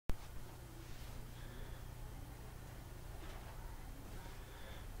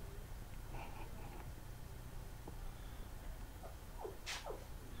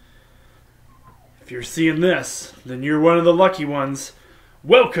If you're seeing this, then you're one of the lucky ones.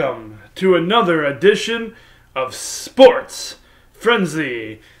 Welcome to another edition of Sports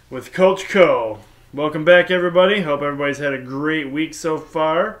Frenzy with Coach Co. Welcome back, everybody. Hope everybody's had a great week so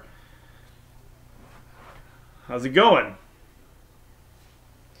far. How's it going?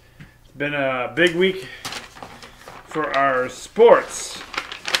 It's been a big week for our sports.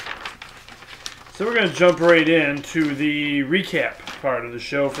 So we're going to jump right into the recap part of the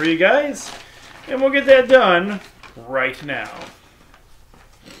show for you guys. And we'll get that done right now.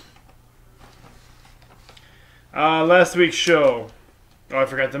 Last week's show. Oh, I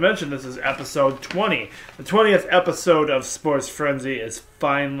forgot to mention, this is episode 20. The 20th episode of Sports Frenzy is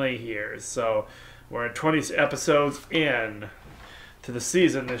finally here. So we're 20 episodes in to the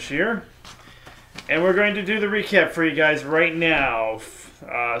season this year. And we're going to do the recap for you guys right now.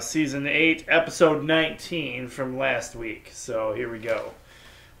 Season 8, episode 19 from last week. So here we go.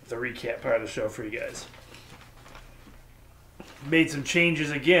 The recap part of the show for you guys. Made some changes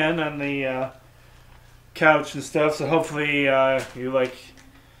again on the couch and stuff, so hopefully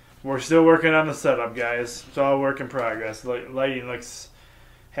we're still working on the setup, guys. It's all work in progress. Lighting looks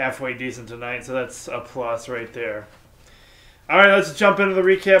halfway decent tonight, so that's a plus right there. Alright, let's jump into the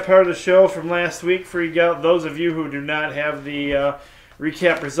recap part of the show from last week for you guys, those of you who do not have the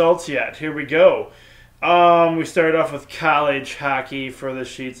recap results yet. Here we go. We started off with college hockey for the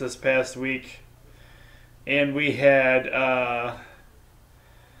sheets this past week. And we had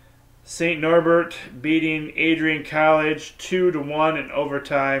St. Norbert beating Adrian College 2-1 in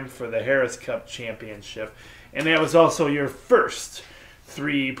overtime for the Harris Cup Championship. And that was also your first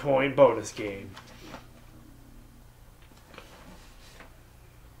 3-point bonus game.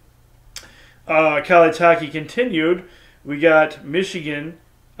 College hockey continued. We got Michigan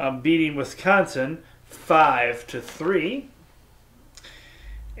beating Wisconsin 5-3.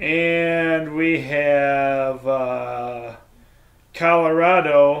 And we have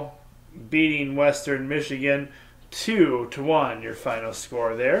Colorado beating Western Michigan 2-1, your final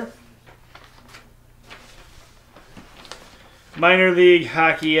score there. Minor league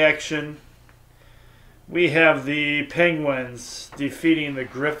hockey action. We have the Penguins defeating the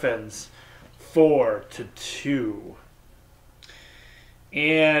Griffins 4-2.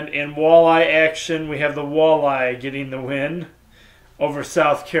 And in walleye action, we have the Walleye getting the win over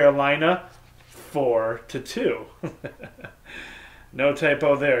South Carolina 4-2. No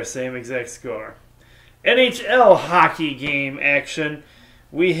typo there, same exact score. NHL hockey game action.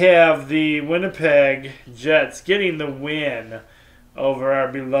 We have the Winnipeg Jets getting the win over our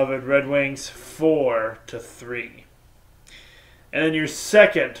beloved Red Wings 4-3. And then your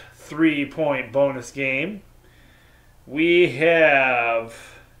second 3-point bonus game. We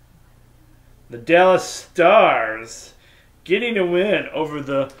have the Dallas Stars getting a win over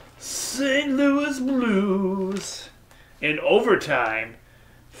the St. Louis Blues in overtime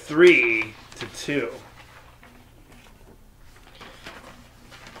 3-2.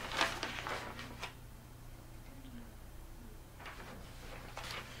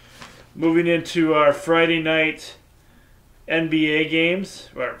 Moving into our Friday night NBA games.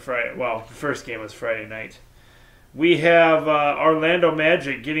 The first game was Friday night. We have Orlando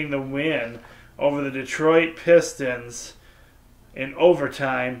Magic getting the win over the Detroit Pistons in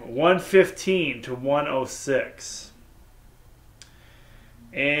overtime, 115-106.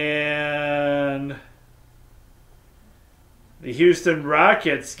 And the Houston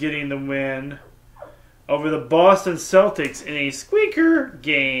Rockets getting the win over the Boston Celtics in a squeaker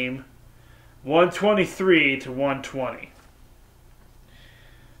game, 123-120.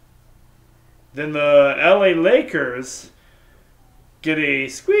 Then the LA Lakers get a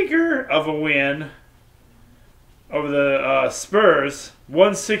squeaker of a win over the Spurs,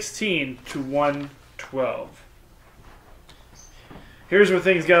 116-112. Here's where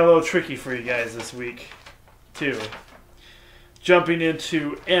things got a little tricky for you guys this week, too. Jumping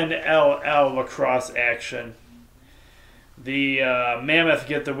into NLL lacrosse action. The Mammoth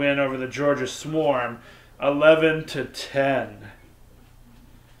get the win over the Georgia Swarm, 11-10.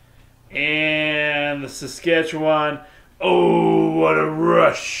 And the Saskatchewan, oh, what a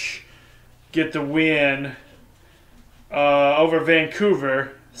rush, get the win over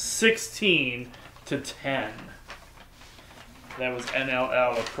Vancouver, 16-10. That was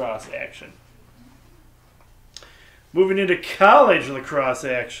NLL lacrosse action. Moving into college lacrosse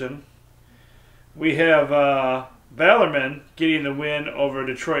action, we have Bellarmine getting the win over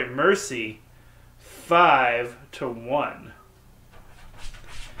Detroit Mercy, 5-1.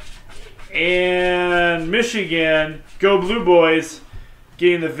 And Michigan, go Blue Boys,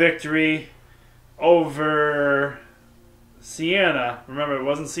 getting the victory over Siena. Remember, it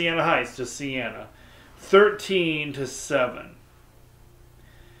wasn't Siena Heights, just Siena. 13-7.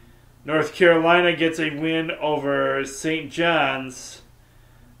 North Carolina gets a win over St. John's,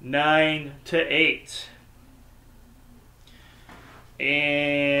 9-8.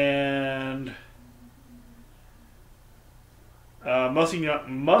 And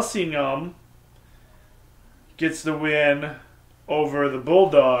Mussingum gets the win over the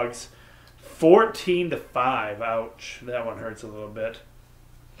Bulldogs, 14-5. Ouch, that one hurts a little bit.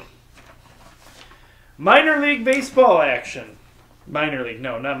 Minor league baseball action. Minor league,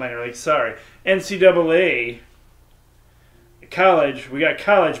 no, not minor league, sorry. NCAA college. We got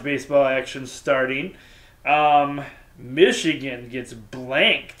college baseball action starting. Michigan gets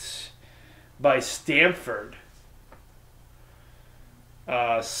blanked by Stanford,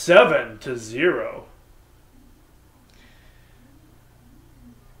 7-0.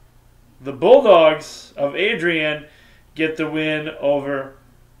 The Bulldogs of Adrian get the win over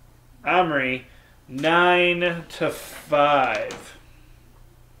Emory, 9-5.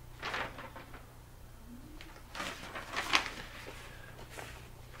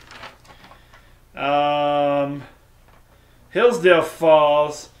 Hillsdale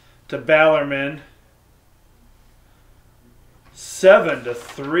falls to Ballerman,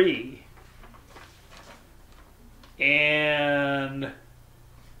 7-3. And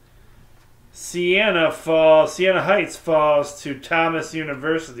Siena Heights falls to Thomas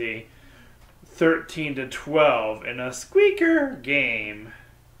University, 13-12 in a squeaker game.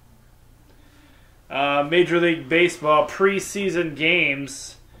 Major League Baseball preseason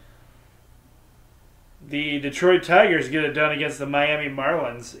games. The Detroit Tigers get it done against the Miami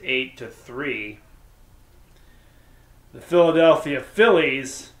Marlins, 8-3. The Philadelphia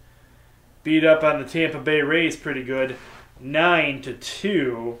Phillies beat up on the Tampa Bay Rays pretty good,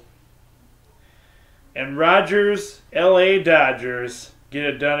 9-2. And Rogers, LA Dodgers get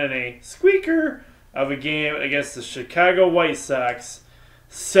it done in a squeaker of a game against the Chicago White Sox,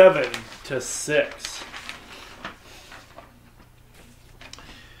 7-6.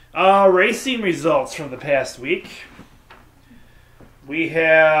 Racing results from the past week. We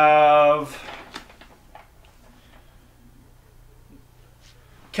have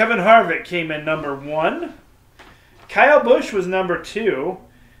Kevin Harvick came in number 1. Kyle Busch was number 2.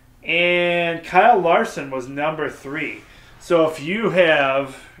 And Kyle Larson was number 3. So if you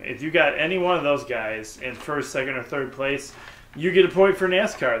got any one of those guys in first, second, or third place, you get a point for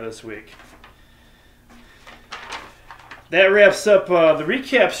NASCAR this week. That wraps up the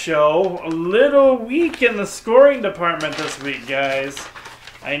recap show. A little weak in the scoring department this week, guys.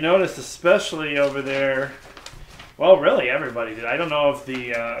 I noticed especially over there. Well, really everybody did. I don't know if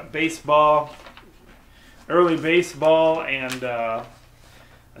the early baseball, and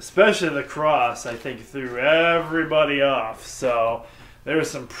especially the cross, I think, threw everybody off. So there were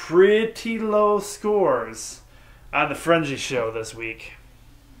some pretty low scores on the Frenzy Show this week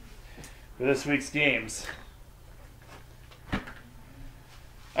for this week's games.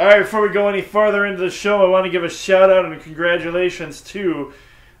 All right, before we go any farther into the show, I want to give a shout-out and congratulations to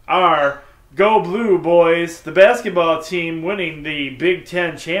our Go Blue boys, the basketball team winning the Big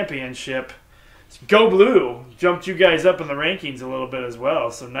Ten championship. Go Blue jumped you guys up in the rankings a little bit as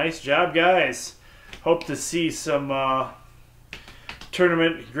well, so nice job, guys. Hope to see some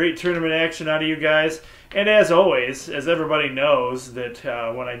great tournament action out of you guys. And as always, as everybody knows, that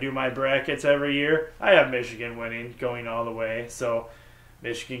when I do my brackets every year, I have Michigan winning, going all the way. So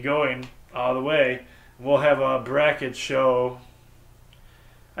Michigan going all the way. We'll have a bracket show.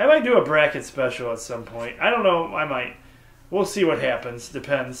 I might do a bracket special at some point. I don't know. I might. We'll see what happens.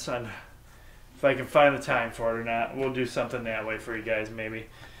 Depends on if I can find the time for it or not. We'll do something that way for you guys maybe.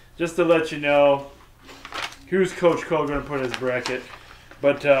 Just to let you know who's Coach Cole going to put his bracket.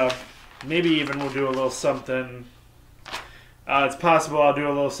 But maybe even we'll do a little something. It's possible I'll do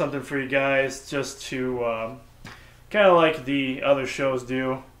a little something for you guys just to kind of like the other shows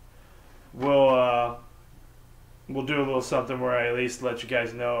do. We'll do a little something where I at least let you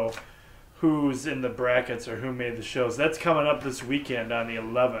guys know who's in the brackets or who made the shows. That's coming up this weekend on the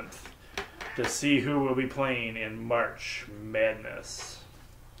 11th to see who will be playing in March Madness.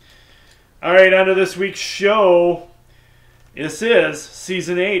 All right, on to this week's show. This is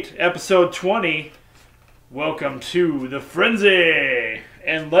Season 8, Episode 20. Welcome to the Frenzy.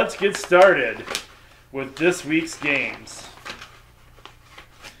 And let's get started with this week's games.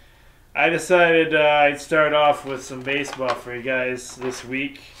 I decided I'd start off with some baseball for you guys this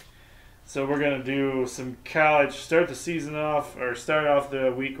week. So we're going to do some college, start off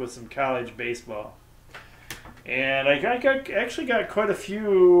the week with some college baseball. And I actually got quite a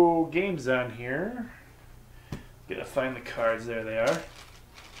few games on here. Gotta find the cards, there they are.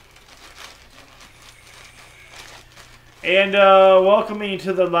 And welcoming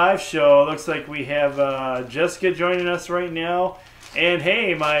to the live show. Looks like we have Jessica joining us right now. And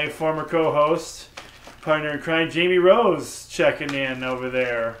hey, my former co-host, partner in crime, Jamie Rose, checking in over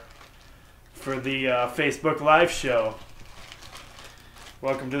there for the Facebook live show.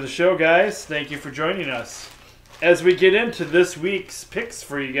 Welcome to the show, guys. Thank you for joining us. As we get into this week's picks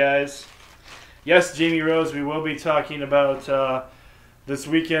for you guys, yes, Jamie Rose, we will be talking about this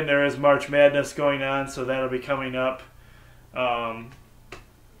weekend. There is March Madness going on, so that'll be coming up.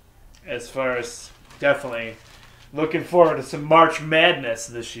 As far as definitely looking forward to some March Madness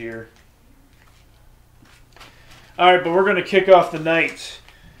this year. Alright, but we're going to kick off the night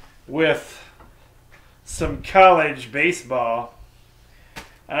with some college baseball.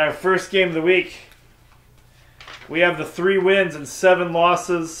 On our first game of the week, we have the 3 wins and 7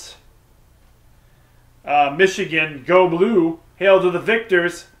 losses. Michigan, go blue. Hail to the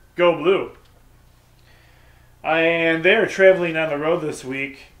victors, go blue. And they're traveling on the road this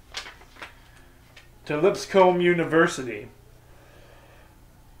week to Lipscomb University.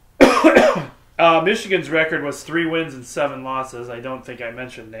 Michigan's record was 3 wins and 7 losses. I don't think I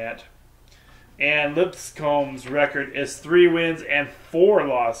mentioned that. And Lipscomb's record is 3 wins and 4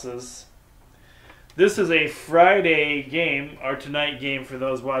 losses. This is a Friday game, or tonight game for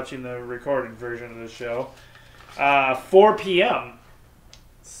those watching the recorded version of the show. 4 p.m.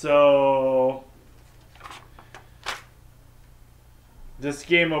 So this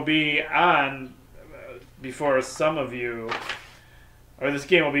game will be on before some of you, or this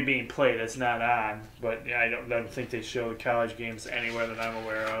game will be being played. It's not on, but I don't think they show the college games anywhere that I'm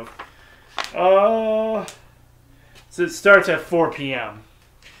aware of. So it starts at 4 p.m.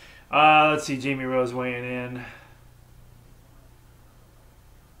 Let's see, Jamie Rose weighing in.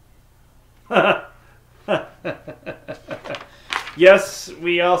 Yes,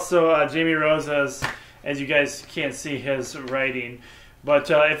 we also, Jamie Rose, as you guys can't see his writing,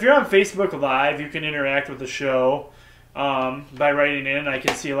 but if you're on Facebook Live, you can interact with the show by writing in. I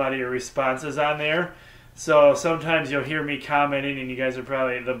can see a lot of your responses on there. So sometimes you'll hear me commenting, and you guys are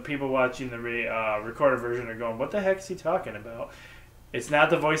probably, the people watching the recorded version are going, what the heck is he talking about? It's not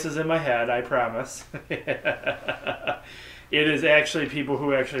the voices in my head, I promise. It is actually people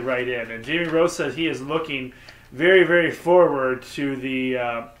who actually write in. And Jamie Rose says he is looking very, very forward to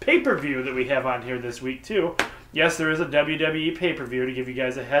the pay-per-view that we have on here this week, too. Yes, there is a WWE pay-per-view to give you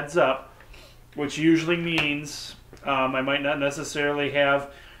guys a heads up, which usually means I might not necessarily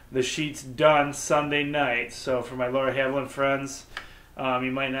have the sheets done Sunday night. So for my Laura Havlin friends, you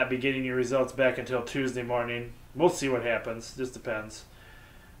might not be getting your results back until Tuesday morning. We'll see what happens. Just depends.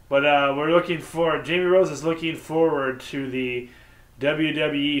 But we're looking forward. Jamie Rose is looking forward to the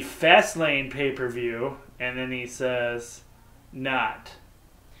WWE Fastlane pay-per-view. And then he says, not.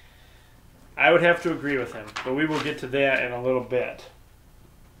 I would have to agree with him, but we will get to that in a little bit.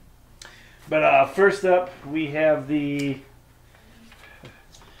 But first up, we have the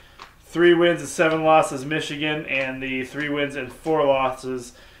 3 wins and 7 losses Michigan, and the 3 wins and 4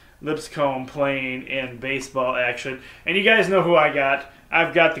 losses Lipscomb playing in baseball action. And you guys know who I got.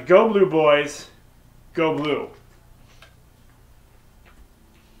 I've got the Go Blue boys. Go Blue.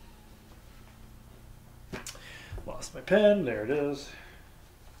 Lost my pen. There it is.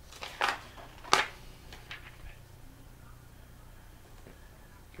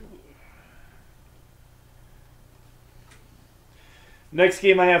 Next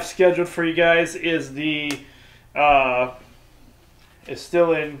game I have scheduled for you guys is the is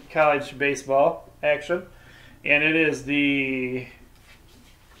still in college baseball action, and it is the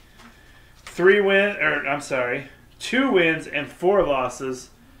 2 wins and 4 losses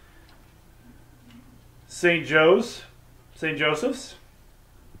St. Joseph's,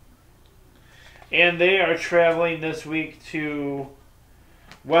 and they are traveling this week to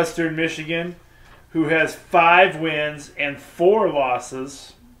Western Michigan, who has 5 wins and 4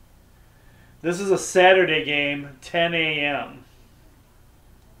 losses. This is a Saturday game, 10 a.m.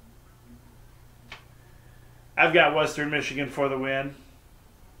 I've got Western Michigan for the win.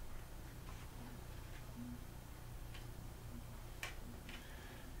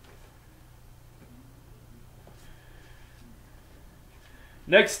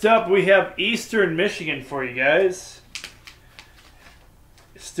 Next up, we have Eastern Michigan for you guys.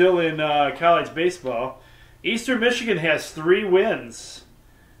 Still in college baseball. Eastern Michigan has 3 wins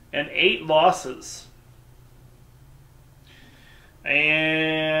and 8 losses.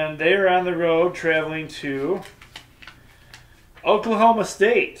 And they're on the road traveling to Oklahoma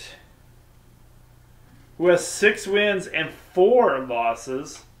State, who has 6 wins and 4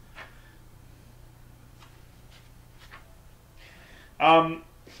 losses.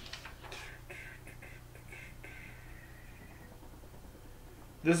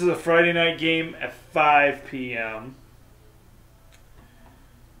 This is a Friday night game at 5 p.m.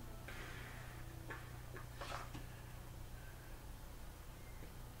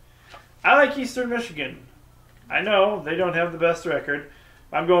 I like Eastern Michigan. I know they don't have the best record.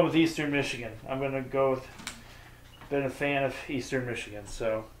 I'm going with Eastern Michigan. I'm going to go with... Been a fan of Eastern Michigan,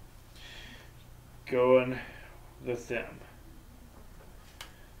 so going with them.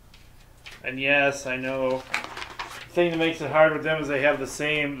 And yes, I know the thing that makes it hard with them is they have the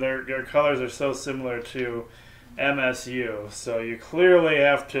same, their colors are so similar to MSU. So you clearly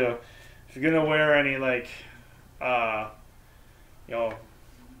have to, if you're going to wear any like,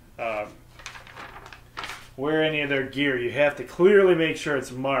 wear any of their gear, you have to clearly make sure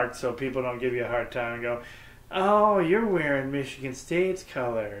it's marked so people don't give you a hard time and go, oh, you're wearing Michigan State's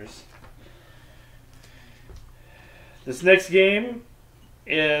colors. This next game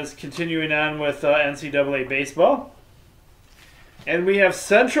is continuing on with NCAA baseball. And we have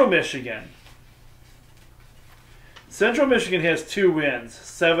Central Michigan. Central Michigan has 2 wins,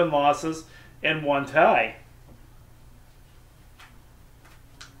 7 losses, and 1 tie.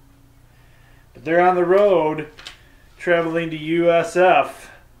 But they're on the road traveling to USF.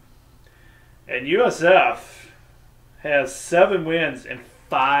 And USF has 7 wins and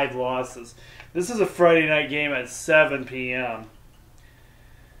 5 losses. This is a Friday night game at 7 p.m.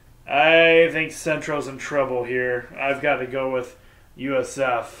 I think Central's in trouble here. I've got to go with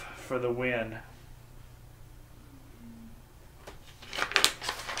USF for the win.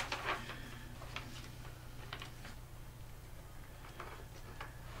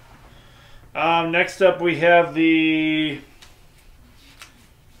 Next up, we have the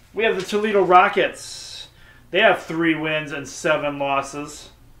Toledo Rockets. They have 3 wins and 7 losses,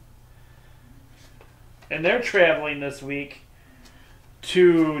 and they're traveling this week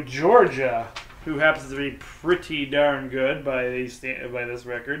to Georgia, who happens to be pretty darn good by this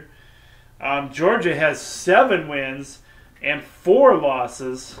record. Georgia has 7 wins and 4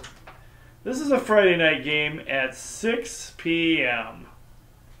 losses. This is a Friday night game at 6 p.m.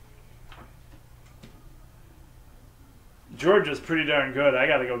 Georgia's pretty darn good. I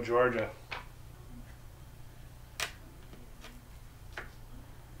got to go Georgia.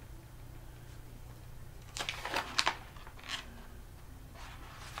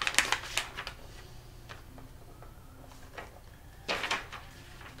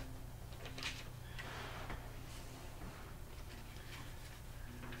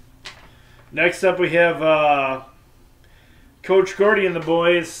 Next up, we have Coach Gordy and the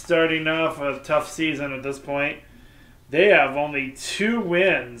boys starting off a tough season at this point. They have only 2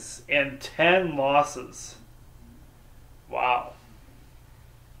 wins and 10 losses. Wow.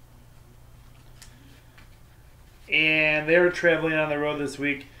 And they're traveling on the road this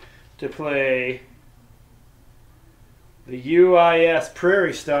week to play the UIS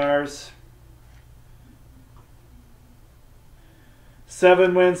Prairie Stars.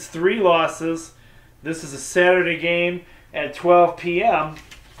 7 wins, 3 losses. This is a Saturday game at 12 p.m.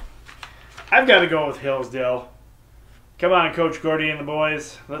 I've got to go with Hillsdale. Come on, Coach Gordy and the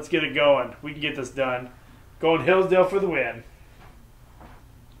boys. Let's get it going. We can get this done. Going Hillsdale for the win.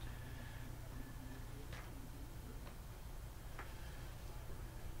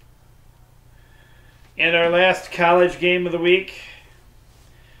 And our last college game of the week,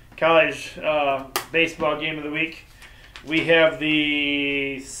 college baseball game of the week, we have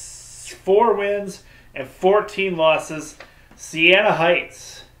the 4 wins and 14 losses, Siena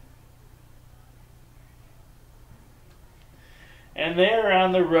Heights. And they're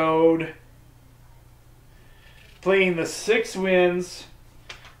on the road playing the 6 wins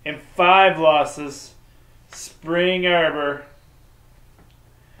and 5 losses, Spring Arbor.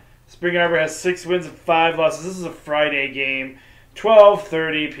 Spring Arbor has 6 wins and 5 losses. This is a Friday game,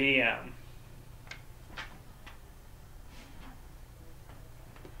 12:30 p.m.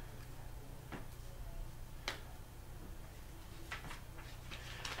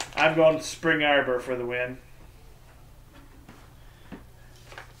 I'm going to Spring Arbor for the win.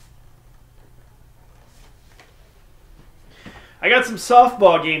 I got some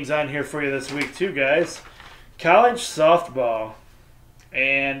softball games on here for you this week too, guys. College softball.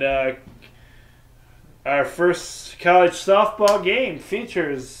 And our first college softball game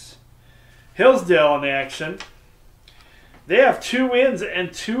features Hillsdale in action. They have 2 wins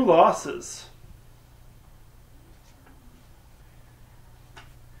and 2 losses.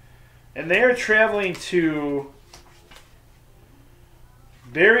 And they are traveling to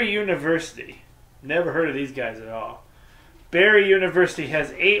Berry University. Never heard of these guys at all. Berry University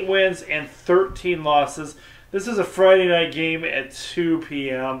has 8 wins and 13 losses. This is a Friday night game at 2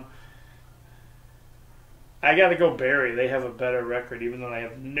 p.m. I got to go Barry. They have a better record, even though I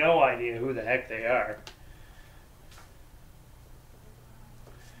have no idea who the heck they are.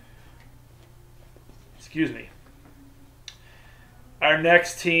 Excuse me. Our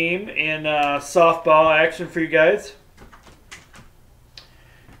next team in softball action for you guys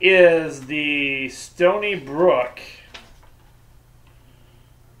is the Stony Brook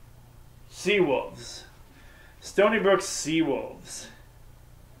Seawolves. Stony Brook Seawolves.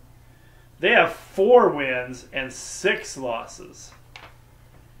 They have 4 wins and 6 losses.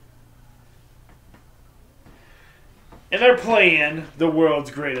 And they're playing the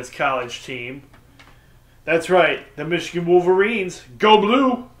world's greatest college team. That's right, the Michigan Wolverines. Go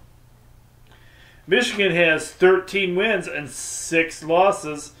Blue! Michigan has 13 wins and 6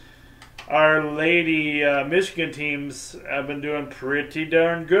 losses. Our Lady Michigan teams have been doing pretty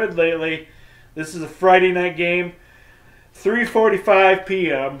darn good lately. This is a Friday night game, 3:45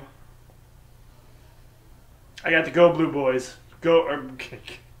 p.m. I got the Go Blue Boys. Go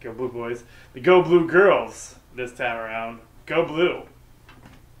Blue Boys. The Go Blue Girls this time around. Go Blue.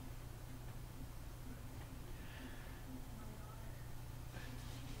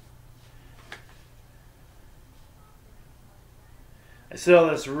 I saw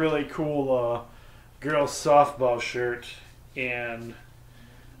this really cool girls softball shirt, and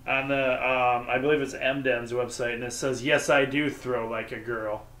on the I believe it's MDen's website, and it says, "Yes, I do throw like a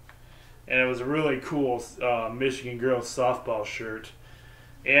girl," and it was a really cool Michigan girls softball shirt.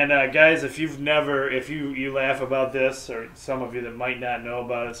 And guys, if you laugh about this, or some of you that might not know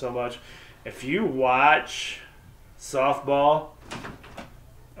about it so much, if you watch softball,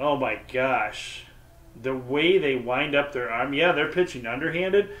 oh my gosh. The way they wind up their arm, yeah, they're pitching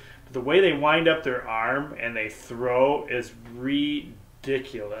underhanded, but the way they wind up their arm and they throw is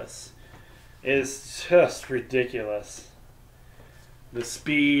ridiculous. It's just ridiculous. The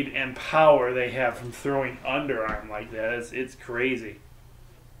speed and power they have from throwing underarm like that, it's crazy.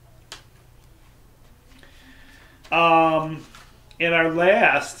 In our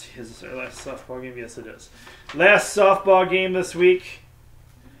last, is this our last softball game? Yes, it is. Last softball game this week,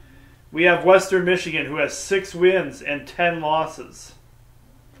 we have Western Michigan, who has 6 wins and 10 losses.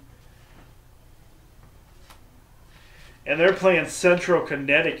 And they're playing Central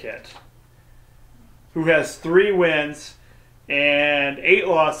Connecticut, who has 3 wins and 8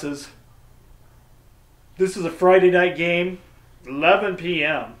 losses. This is a Friday night game, 11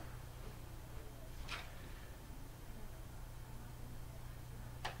 p.m.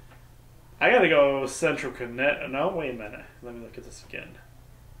 I gotta go Central Connecticut. No, wait a minute. Let me look at this again.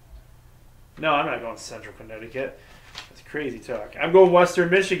 No, I'm not going to Central Connecticut. That's crazy talk. I'm going Western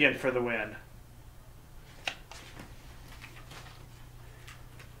Michigan for the win.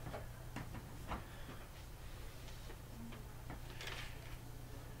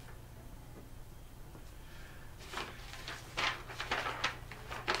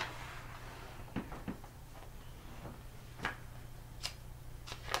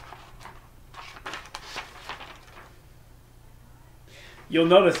 You'll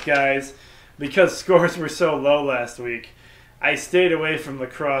notice, guys, because scores were so low last week, I stayed away from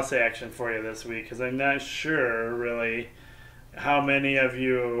lacrosse action for you this week because I'm not sure really how many of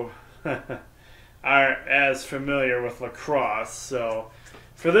you are as familiar with lacrosse. So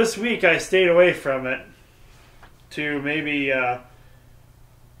for this week, I stayed away from it to maybe,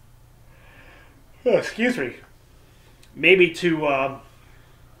 maybe to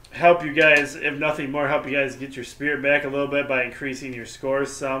help you guys, if nothing more, help you guys get your spirit back a little bit by increasing your scores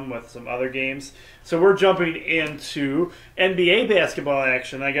some with some other games. So we're jumping into NBA basketball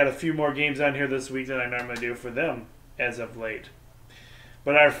action. I got a few more games on here this week than I normally do for them as of late.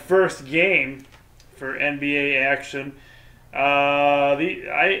 But our first game for NBA action,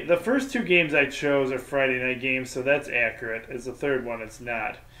 the first 2 games I chose are Friday night games, so that's accurate. It's the third one, it's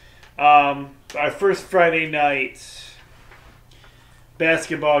not. Our first Friday night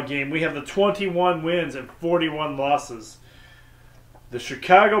basketball game, we have the 21 wins and 41 losses. The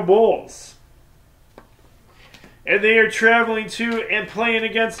Chicago Bulls. And they are traveling to and playing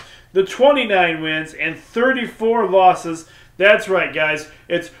against the 29 wins and 34 losses. That's right, guys.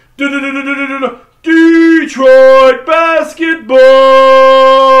 It's Detroit basketball.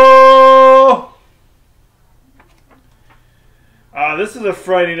 This is a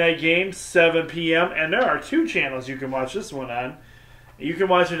Friday night game, 7 p.m. And there are 2 channels you can watch this one on. You can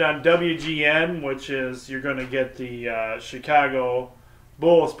watch it on WGN, which is, you're going to get the Chicago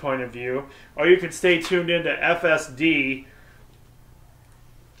Bulls point of view. Or you can stay tuned into FSD,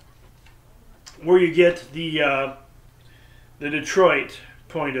 where you get the Detroit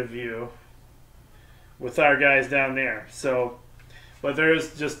point of view with our guys down there. So, but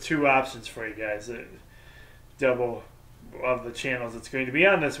there's just 2 options for you guys. double of the channels it's going to be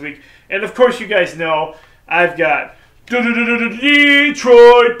on this week. And of course, you guys know I've got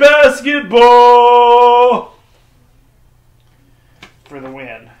Detroit basketball for the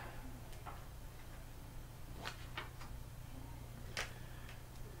win.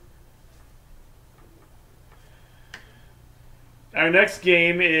 Our next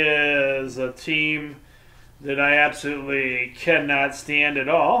game is a team that I absolutely cannot stand at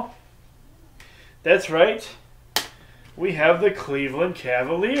all. That's right. We have the Cleveland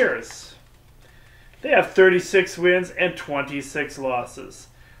Cavaliers. They have 36 wins and 26 losses.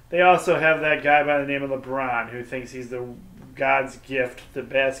 They also have that guy by the name of LeBron who thinks he's the God's gift to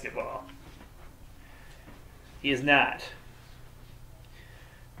basketball. He is not.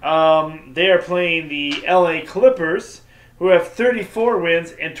 They are playing the LA Clippers, who have 34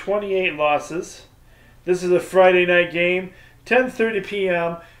 wins and 28 losses. This is a Friday night game, 10:30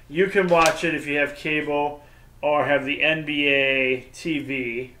 p.m. You can watch it if you have cable or have the NBA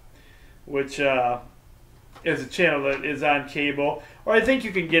TV, which is a channel that is on cable. Or I think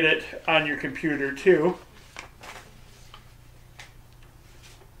you can get it on your computer too.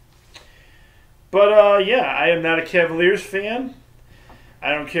 But yeah, I am not a Cavaliers fan.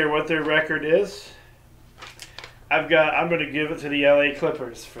 I don't care what their record is. I'm going to give it to the LA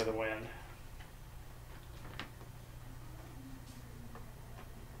Clippers for the win.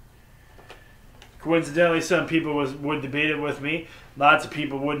 Coincidentally, some people would debate it with me. Lots of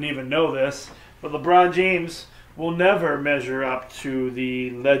people wouldn't even know this. But LeBron James will never measure up to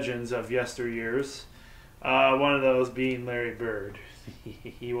the legends of yesteryears. One of those being Larry Bird.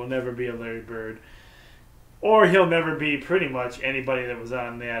 He will never be a Larry Bird. Or he'll never be pretty much anybody that was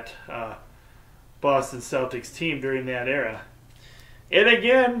on that Boston Celtics team during that era. And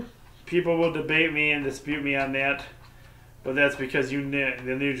again, people will debate me and dispute me on that. But that's because the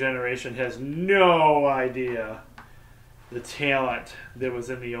new generation has no idea the talent that was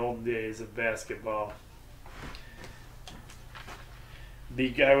in the old days of basketball.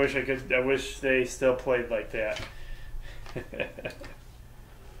 I wish they still played like that.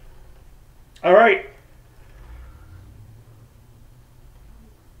 All right.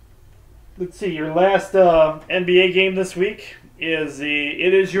 Let's see. Your last NBA game this week is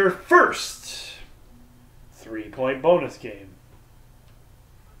your first 3-point bonus game.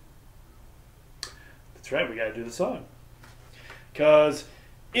 That's right. We got to do the song. Because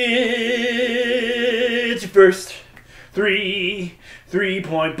it's your first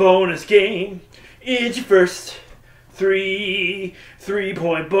three-point bonus game. It's your first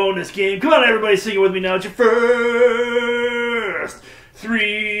three-point bonus game. Come on, everybody, sing it with me now. It's your first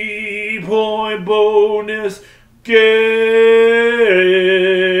 3-point bonus game.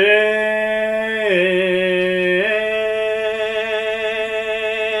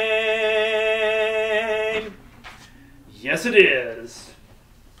 Yes, it is.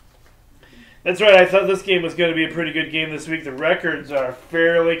 That's right. I thought this game was going to be a pretty good game this week. The records are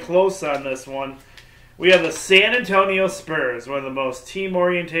fairly close on this one. We have the San Antonio Spurs, one of the most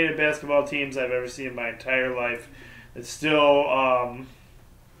team-oriented basketball teams I've ever seen in my entire life. It still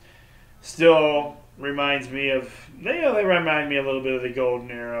reminds me of, they remind me a little bit of the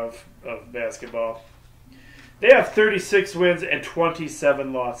golden era of basketball. They have 36 wins and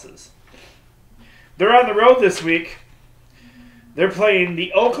 27 losses. They're on the road this week. They're playing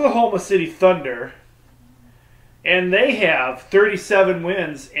the Oklahoma City Thunder, and they have 37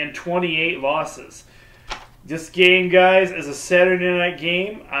 wins and 28 losses. This game, guys, is a Saturday night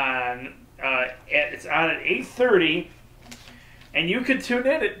game. It's on at 8:30, and you can tune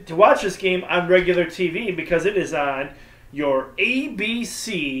in to watch this game on regular TV because it is on your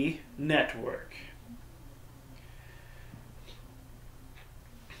ABC network.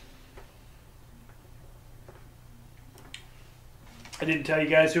 I didn't tell you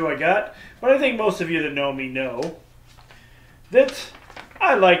guys who I got, but I think most of you that know me know that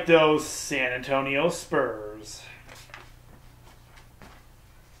I like those San Antonio Spurs.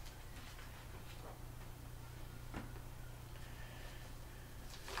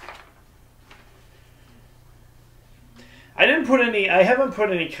 I haven't put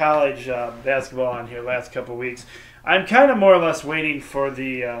any college basketball on here last couple weeks. I'm kind of more or less waiting for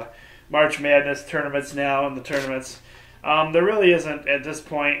the March Madness tournaments now and the tournaments. There really isn't, at this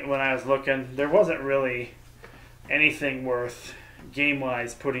point when I was looking, there wasn't really anything worth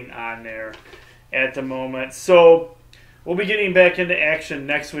game-wise putting on there at the moment. So we'll be getting back into action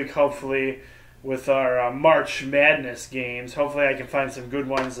next week, hopefully, with our March Madness games. Hopefully I can find some good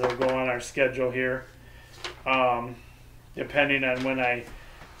ones that will go on our schedule here, depending on when I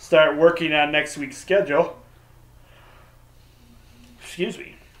start working on next week's schedule. Excuse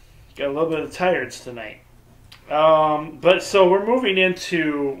me. Got a little bit of tiredness tonight. But so we're moving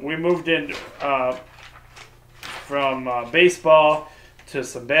into, we moved in from baseball to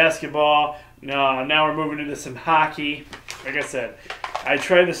some basketball. Now we're moving into some hockey. Like I said, I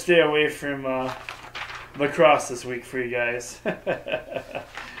try to stay away from lacrosse this week for you guys.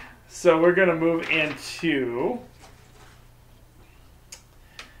 So we're going to move into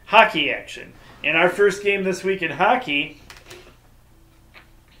hockey action. In our first game this week in hockey,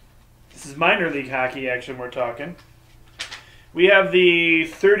 this is minor league hockey action we're talking. We have the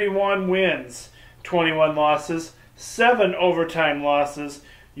 31 wins, 21 losses, 7 overtime losses.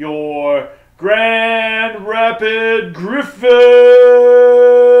 Your Grand Rapids Griffins.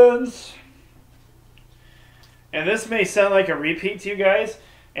 And this may sound like a repeat to you guys,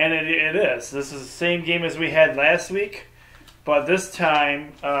 and it is. This is the same game as we had last week, but this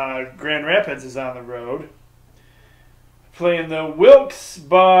time Grand Rapids is on the road, playing the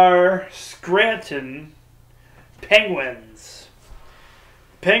Wilkes-Barre Scranton Penguins.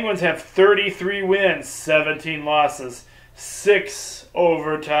 Penguins have 33 wins, 17 losses, 6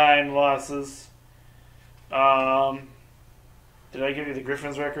 overtime losses. Did I give you the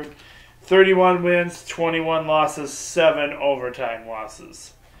Griffins record? 31 wins, 21 losses, 7 overtime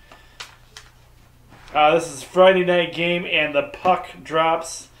losses. This is a Friday night game, and the puck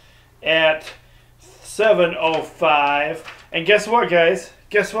drops at 7:05. And guess what, guys?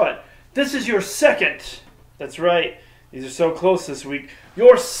 Guess what? This is your second. That's right. These are so close this week.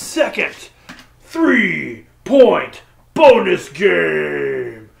 Your second 3-point bonus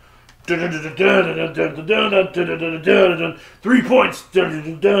game. 3 points.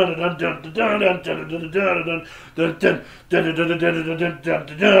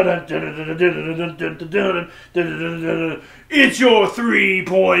 It's your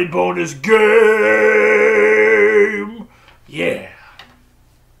 3-point bonus game. Yeah.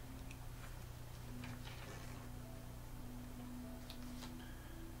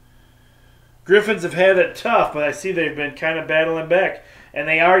 Griffins have had it tough, but I see they've been kind of battling back. And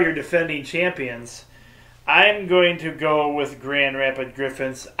they are your defending champions. I'm going to go with Grand Rapids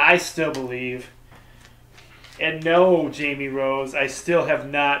Griffins. I still believe. And no, Jamie Rose, I still have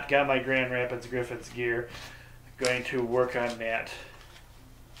not got my Grand Rapids Griffins gear. I'm going to work on that.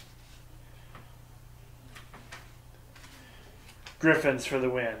 Griffins for the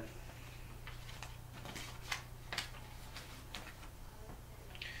win.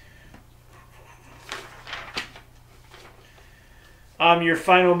 Your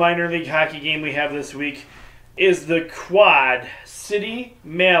final minor league hockey game we have this week is the Quad City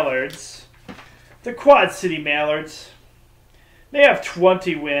Mallards. The Quad City Mallards, they have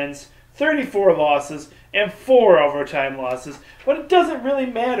 20 wins, 34 losses, and 4 overtime losses. But it doesn't really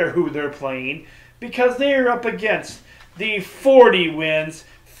matter who they're playing because they are up against the 40 wins,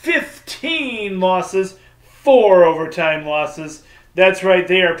 15 losses, 4 overtime losses. That's right,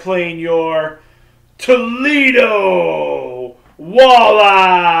 they are playing your Toledo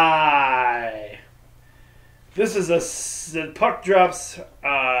Walleye. This is the puck drops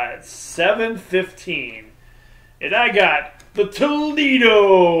at 7:15, and I got the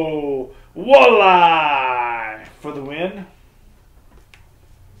Toledo Walleye for the win.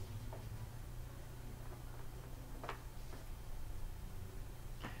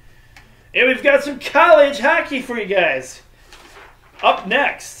 And we've got some college hockey for you guys. Up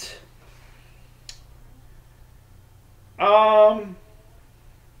next.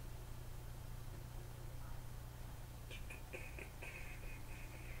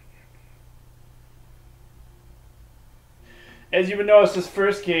 As you would notice, this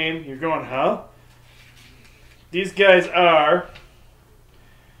first game, you're going, huh? These guys are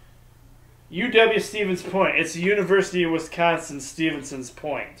UW Stevens Point. It's the University of Wisconsin Stevenson's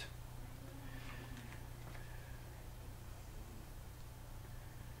Point.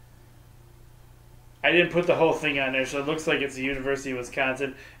 I didn't put the whole thing on there, so it looks like it's the University of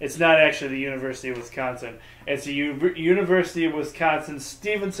Wisconsin. It's not actually the University of Wisconsin. It's the University of Wisconsin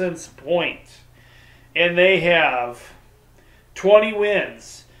Stevenson's Point. And they have 20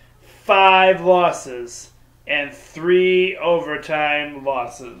 wins, 5 losses, and 3 overtime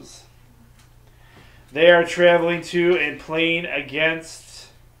losses. They are traveling to and playing against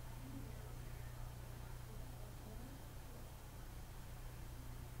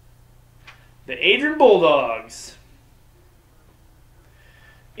the Adrian Bulldogs.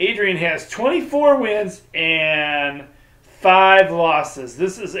 Adrian has 24 wins and 5 losses.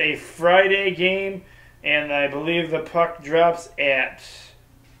 This is a Friday game, and I believe the puck drops at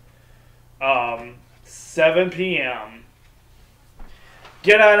 7 p.m.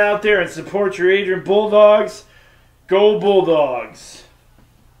 Get on out there and support your Adrian Bulldogs. Go Bulldogs.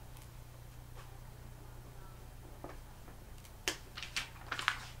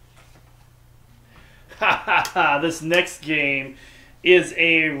 This next game is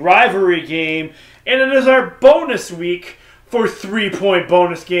a rivalry game, and it is our bonus week for 3-point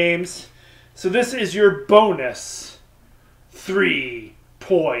bonus games. So this is your bonus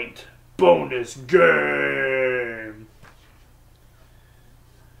 3-point bonus game.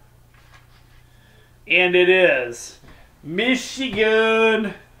 And it is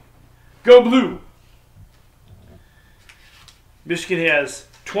Michigan. Go Blue. Michigan has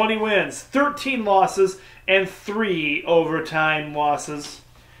 20 wins, 13 losses, and 3 overtime losses.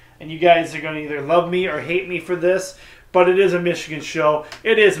 And you guys are going to either love me or hate me for this, but it is a Michigan show.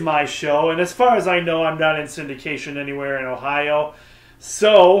 It is my show. And as far as I know, I'm not in syndication anywhere in Ohio.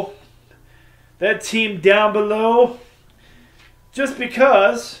 So, that team down below, just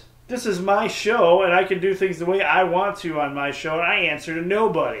because this is my show and I can do things the way I want to on my show, and I answer to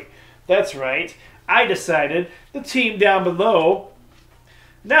nobody. That's right. I decided the team down below,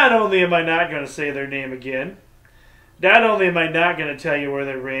 not only am I not going to say their name again, not only am I not going to tell you where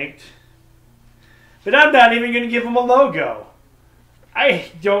they're ranked, but I'm not even going to give them a logo.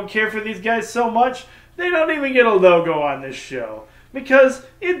 I don't care for these guys so much, they don't even get a logo on this show. Because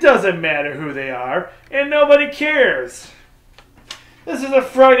it doesn't matter who they are, and nobody cares. This is a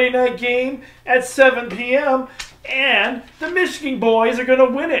Friday night game at 7 p.m., and the Michigan boys are going to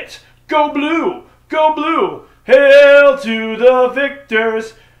win it. Go Blue! Go Blue! Hail to the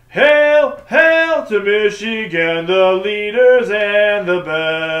victors! Hail, hail to Michigan, the leaders and the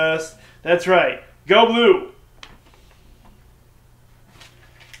best. That's right. Go Blue!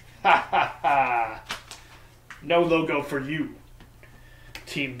 Ha ha ha! No logo for you,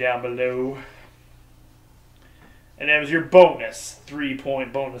 team down below. And that was your bonus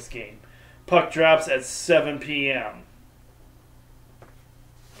 3-point bonus game. Puck drops at 7 p.m.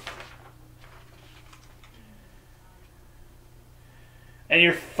 And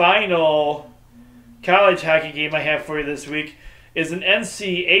your final college hockey game I have for you this week is an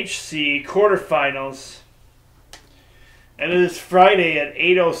NCHC quarterfinals. And it is Friday at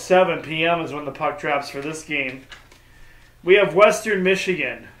 8:07 p.m. is when the puck drops for this game. We have Western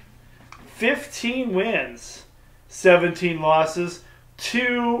Michigan. 15 wins, 17 losses,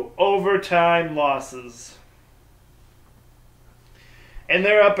 2 overtime losses. And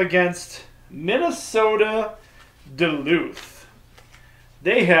they're up against Minnesota Duluth.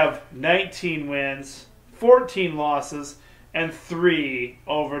 They have 19 wins, 14 losses, and 3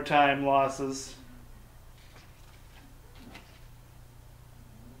 overtime losses.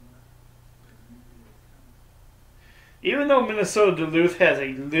 Even though Minnesota Duluth has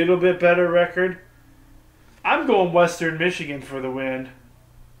a little bit better record, I'm going Western Michigan for the win.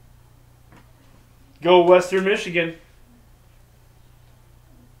 Go Western Michigan.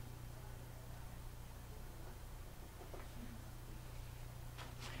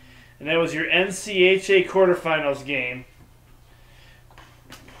 And that was your NCHA quarterfinals game.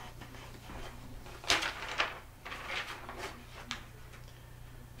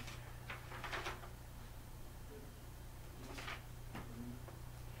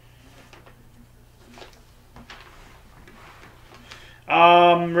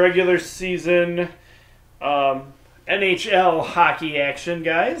 Regular season NHL hockey action,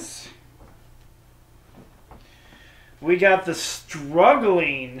 guys. We got the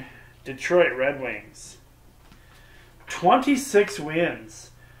struggling Detroit Red Wings. 26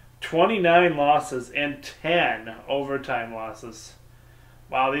 wins, 29 losses, and 10 overtime losses.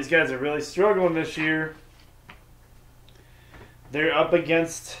 Wow, these guys are really struggling this year. They're up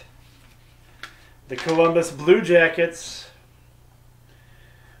against the Columbus Blue Jackets,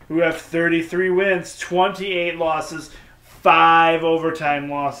 who have 33 wins, 28 losses, 5 overtime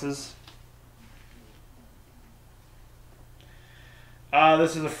losses.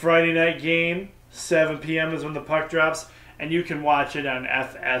 This is a Friday night game. 7 p.m. is when the puck drops, and you can watch it on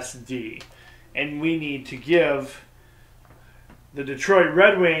FSD. And we need to give the Detroit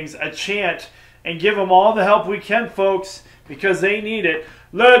Red Wings a chant and give them all the help we can, folks, because they need it.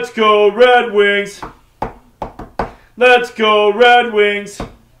 Let's go, Red Wings! Let's go, Red Wings!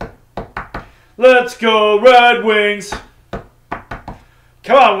 Let's go, Red Wings!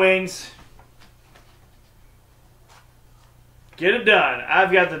 Come on, Wings! Get it done.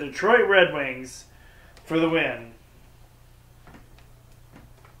 I've got the Detroit Red Wings for the win.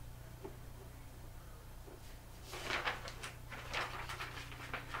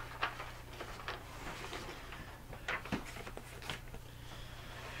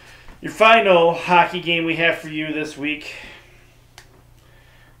 Your final hockey game we have for you this week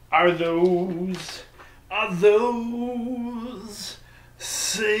are those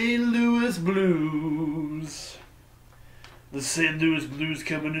St. Louis Blues The St. Louis Blues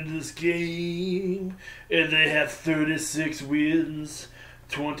coming into this game, and they have 36 wins,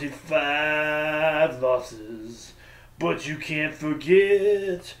 25 losses. But you can't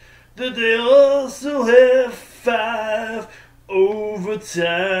forget that they also have 5 overtime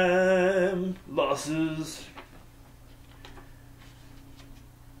losses.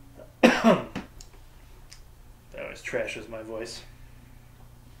 That always trashes my voice.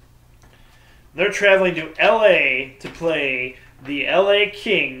 They're traveling to LA to play the LA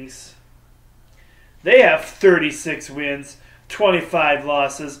Kings. They have 36 wins, 25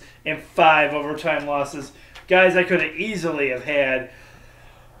 losses, and 5 overtime losses. Guys, I could have easily have had...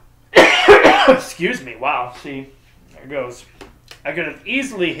 Excuse me. Wow. See, there it goes. I could have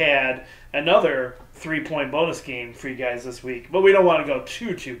easily had another 3-point bonus game for you guys this week. But we don't want to go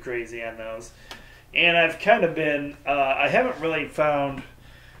too crazy on those. And I've kind of been... I haven't really found...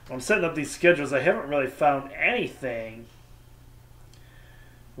 I'm setting up these schedules. I haven't really found anything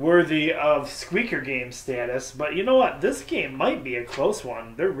worthy of squeaker game status. But you know what? This game might be a close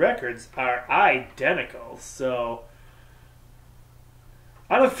one. Their records are identical. So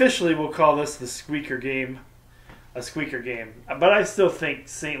unofficially, we'll call this the squeaker game. A squeaker game. But I still think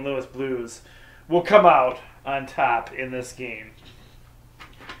St. Louis Blues will come out on top in this game.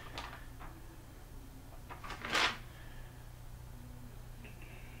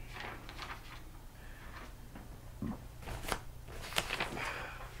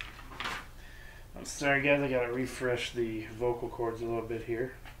 Sorry guys, I gotta refresh the vocal cords a little bit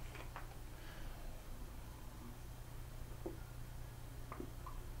here.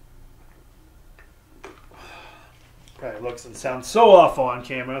 Probably looks and sounds so awful on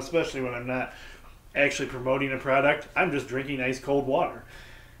camera, especially when I'm not actually promoting a product. I'm just drinking ice cold water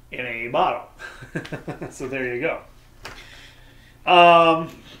in a bottle. So there you go.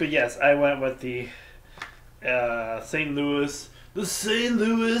 But yes, I went with the St. Louis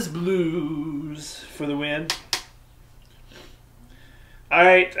Blues for the win.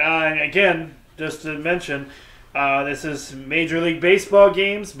 Alright, again, just to mention, this is Major League Baseball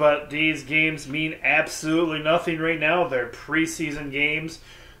games, but these games mean absolutely nothing right now. They're preseason games.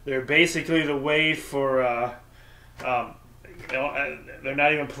 They're basically the way for, they're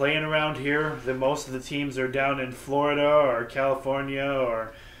not even playing around here. Most of the teams are down in Florida or California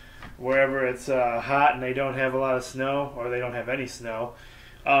or wherever it's hot and they don't have a lot of snow, or they don't have any snow.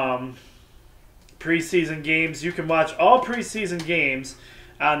 Preseason games, you can watch all preseason games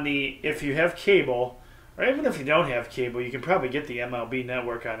on the, if you have cable, or even if you don't have cable, you can probably get the MLB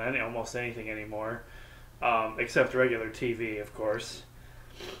Network on almost anything anymore, except regular TV, of course.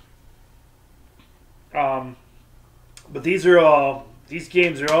 But these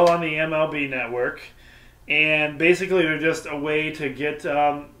games are all on the MLB Network, and basically they're just a way to get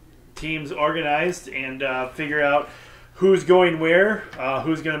teams organized and figure out who's going where,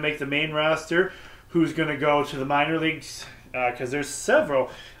 who's going to make the main roster, who's going to go to the minor leagues, because there's several.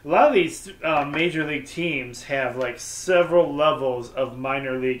 A lot of these major league teams have like several levels of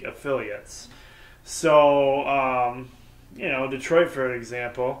minor league affiliates. So, Detroit, for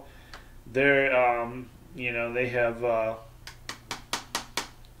example, they have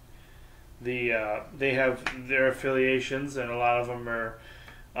they have their affiliations, and a lot of them are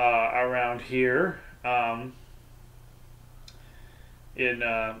around here. But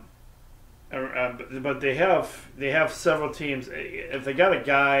they have several teams. If they got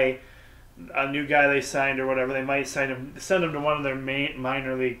a new guy they signed or whatever, they might send him to one of their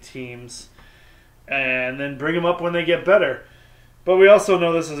minor league teams, and then bring them up when they get better. But we also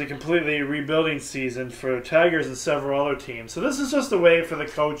know this is a completely rebuilding season for Tigers and several other teams. So this is just a way for the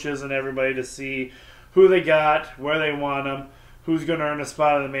coaches and everybody to see who they got, where they want them, who's going to earn a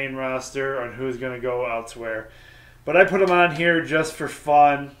spot on the main roster, and who's going to go elsewhere. But I put them on here just for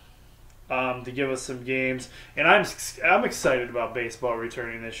fun, to give us some games. And I'm excited about baseball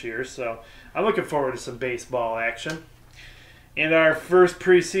returning this year, so I'm looking forward to some baseball action. And our first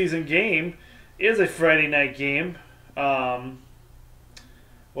preseason game is a Friday night game.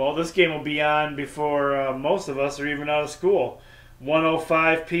 Well, this game will be on before most of us are even out of school,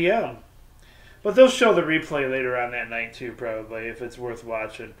 1:05 p.m. But they'll show the replay later on that night too, probably, if it's worth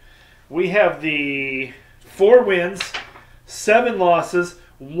watching. We have the 4 wins, 7 losses,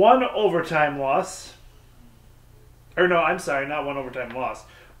 1 overtime loss. Or no, I'm sorry, not 1 overtime loss.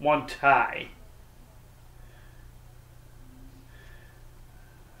 1 tie.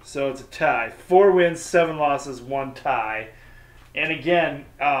 So it's a tie. 4 wins, 7 losses, 1 tie. And again,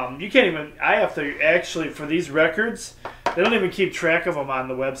 you can't even... I have to actually, for these records, they don't even keep track of them on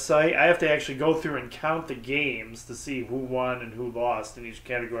the website. I have to actually go through and count the games to see who won and who lost in each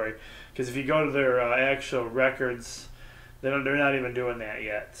category. Because if you go to their actual records They're not even doing that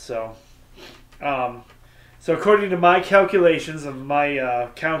yet. So, so according to my calculations of my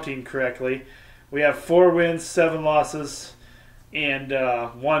counting correctly, we have 4 wins, 7 losses, and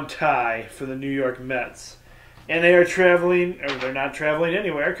 1 tie for the New York Mets. And they are traveling, or they're not traveling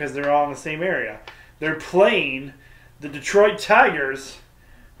anywhere because they're all in the same area. They're playing the Detroit Tigers,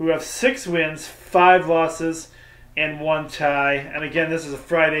 who have 6 wins, 5 losses, and 1 tie. And again, this is a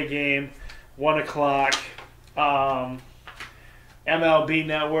Friday game, 1 o'clock, MLB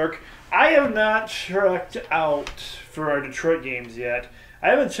Network. I have not checked out for our Detroit games yet. I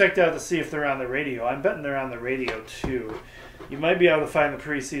haven't checked out to see if they're on the radio. I'm betting they're on the radio too. You might be able to find the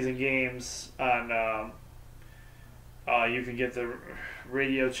preseason games on. You can get the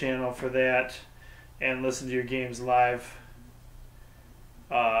radio channel for that and listen to your games live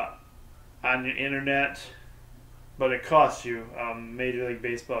on the internet. But it costs you. Major League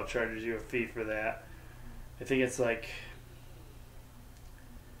Baseball charges you a fee for that. I think it's like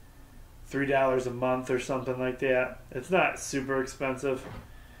 $3 a month or something like that. It's not super expensive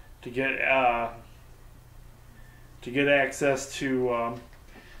to get access to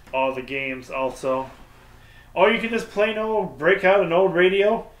all the games also. Or you can just break out an old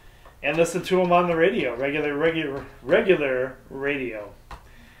radio and listen to them on the radio, regular radio.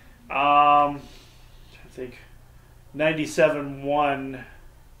 I think 97.1.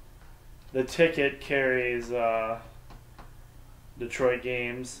 The ticket carries Detroit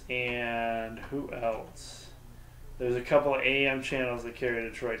games, and who else? There's a couple of AM channels that carry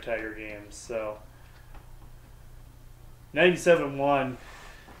Detroit Tiger games. So 97.1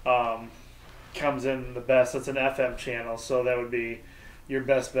 comes in the best. It's an FM channel, so that would be your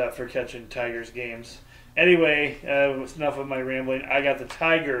best bet for catching Tigers games. Anyway, enough of my rambling. I got the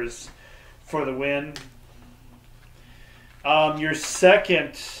Tigers for the win. Your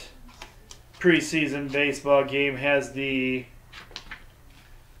second preseason baseball game has the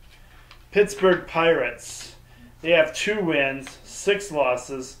Pittsburgh Pirates. They have 2 wins, 6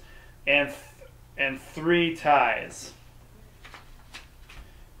 losses, and 3 ties.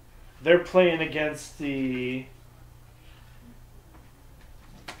 They're playing against the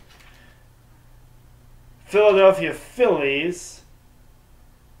Philadelphia Phillies,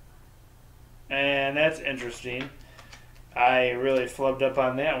 and that's interesting. I really flubbed up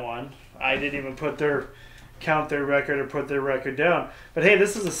on that one. I didn't even count their record or put their record down. But hey,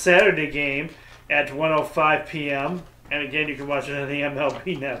 this is a Saturday game at 1:05 p.m. And again, you can watch it on the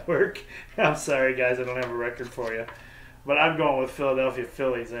MLB Network. I'm sorry, guys, I don't have a record for you. But I'm going with Philadelphia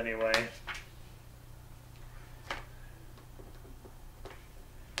Phillies anyway.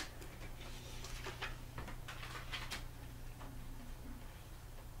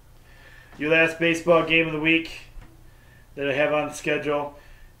 Your last baseball game of the week that I have on the schedule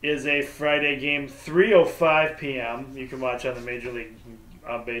is a Friday game, 3:05 p.m. You can watch on the Major League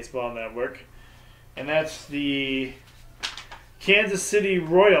Baseball Network. And that's the Kansas City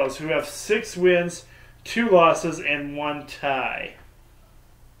Royals, who have 6 wins, 2 losses, and 1 tie.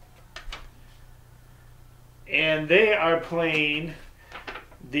 And they are playing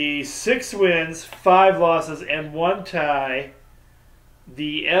the 6 wins, 5 losses, and 1 tie,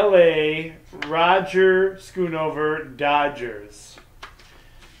 the LA Roger Schoonover Dodgers.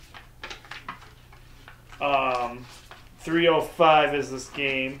 3:05 is this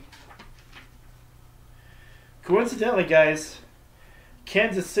game. Coincidentally, guys,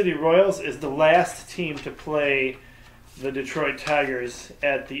 Kansas City Royals is the last team to play the Detroit Tigers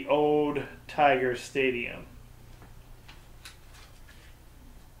at the old Tiger Stadium.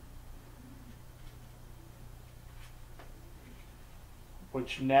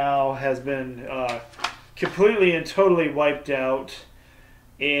 Which now has been completely and totally wiped out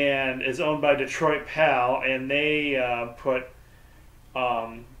and is owned by Detroit Pal, and they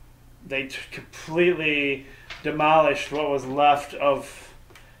completely demolished what was left of,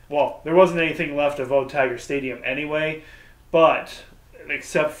 well, there wasn't anything left of old Tiger Stadium anyway, but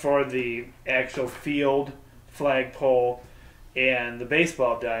except for the actual field, flagpole, and the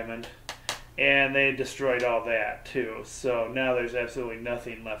baseball diamond, and they destroyed all that too. So now there's absolutely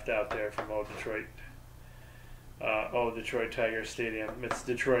nothing left out there from old Detroit Tiger Stadium. It's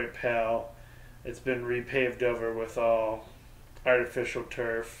Detroit Pal. It's been repaved over with all artificial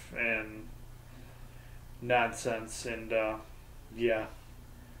turf and nonsense, and yeah,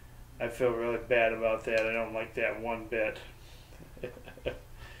 I feel really bad about that. I don't like that one bit.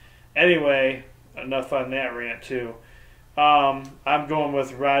 Anyway, enough on that rant too. I'm going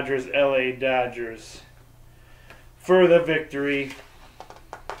with Rogers LA Dodgers for the victory.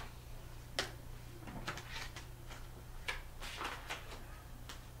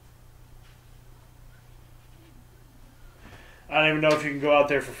 don't even know if you can go out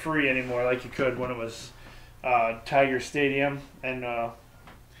there for free anymore like you could when it was Tiger Stadium, and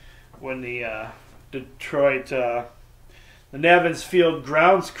when the Detroit, the Nevins Field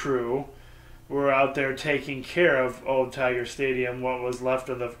grounds crew were out there taking care of old Tiger Stadium, what was left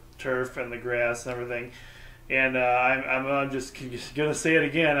of the turf and the grass and everything. And I'm just gonna say it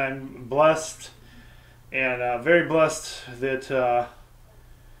again. I'm blessed, and very blessed that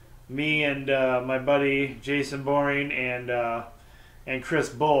me and my buddy Jason Boring and Chris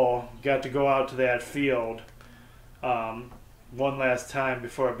Bull got to go out to that field one last time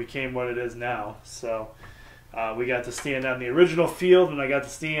before it became what it is now. So we got to stand on the original field, and I got to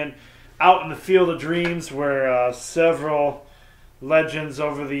stand out in the Field of Dreams where several legends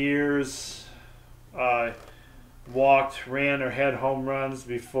over the years walked, ran, or had home runs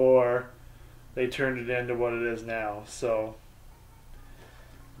before they turned it into what it is now. So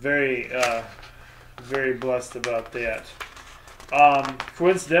very, very blessed about that.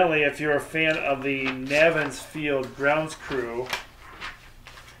 Coincidentally, if you're a fan of the Nevins Field grounds crew,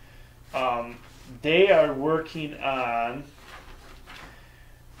 they are working on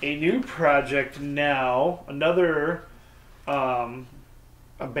a new project now, another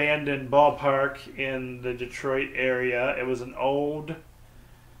abandoned ballpark in the Detroit area. It's an old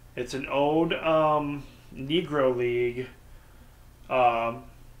Negro League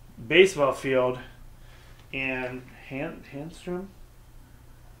baseball field in Handstrom.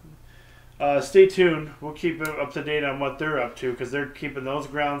 Stay tuned. We'll keep up to date on what they're up to, because they're keeping those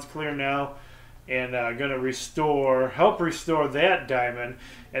grounds clear now and going to help restore that diamond.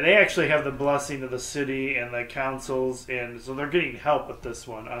 And they actually have the blessing of the city and the councils, and so they're getting help with this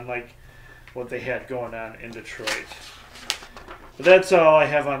one, unlike what they had going on in Detroit. But that's all I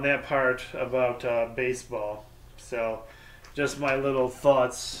have on that part about baseball. So just my little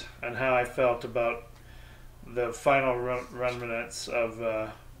thoughts on how I felt about the final remnants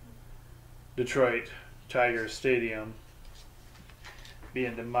of Detroit Tiger Stadium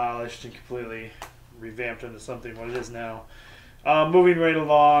being demolished and completely revamped into something what it is now. Moving right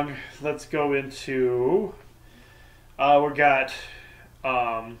along, let's go into we got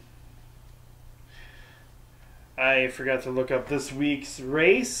I forgot to look up this week's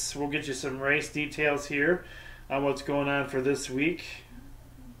race. We'll get you some race details here on what's going on for this week.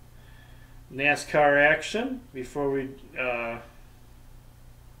 NASCAR action before we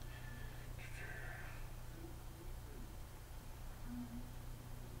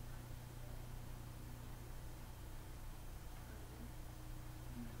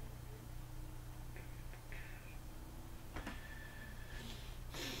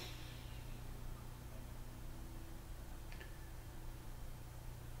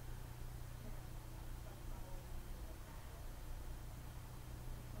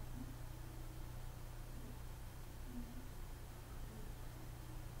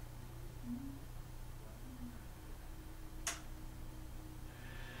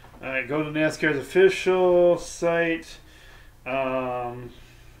go to NASCAR's official site.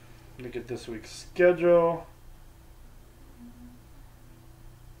 Look at this week's schedule.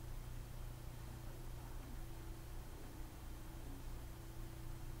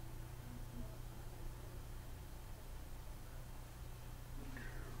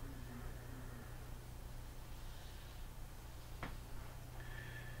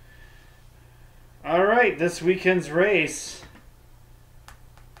 All right, this weekend's race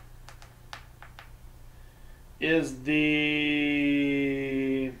is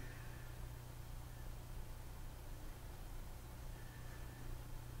the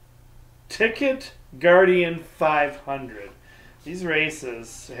Ticket Guardian 500. These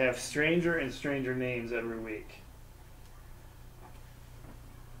races have stranger and stranger names every week.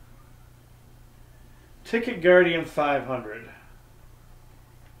 Ticket Guardian 500.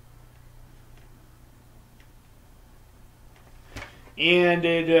 And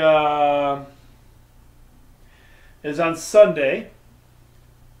it is on Sunday.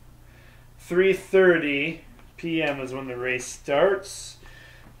 3:30 p.m. is when the race starts.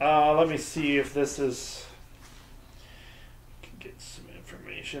 Let me see if this is... I can get some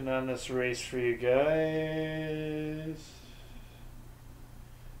information on this race for you guys.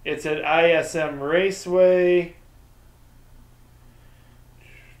 It's at ISM Raceway.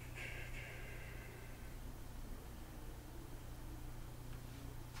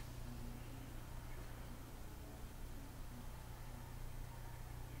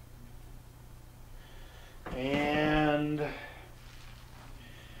 And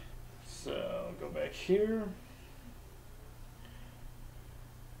so go back here.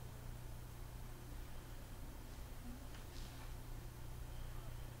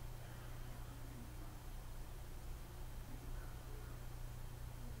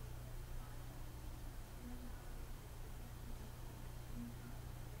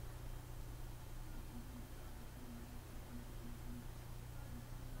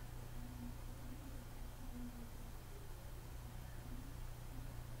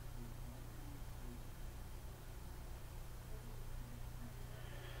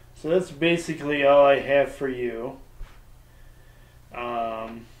 So that's basically all I have for you.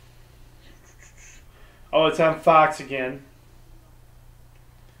 Oh, it's on Fox again.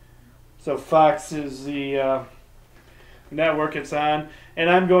 So Fox is the network it's on. And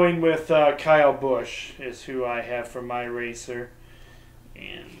I'm going with Kyle Busch is who I have for my racer.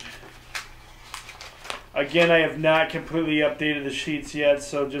 And again, I have not completely updated the sheets yet,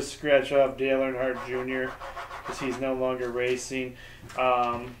 so just scratch off Dale Earnhardt Jr. because he's no longer racing.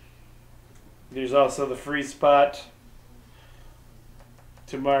 There's also the free spot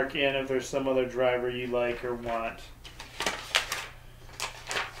to mark in if there's some other driver you like or want.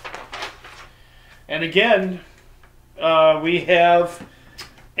 And again, we have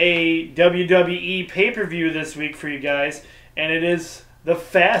a WWE pay-per-view this week for you guys, and it is the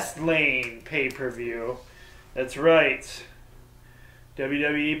Fastlane pay-per-view. That's right.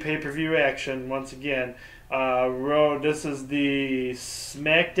 WWE pay-per-view action once again. This is the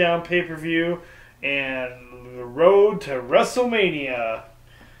SmackDown pay-per-view, and the road to WrestleMania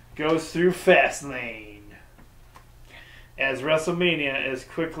goes through Fastlane as WrestleMania is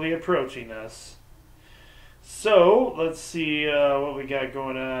quickly approaching us. So, let's see what we got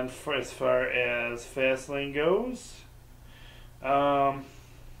going on as far as Fastlane goes.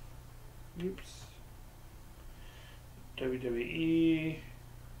 WWE.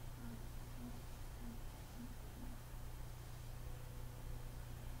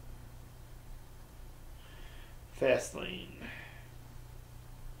 Fastlane.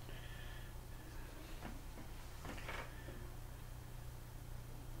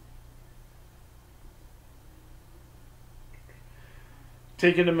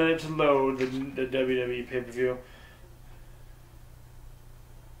 Taking a minute to load the WWE pay-per-view.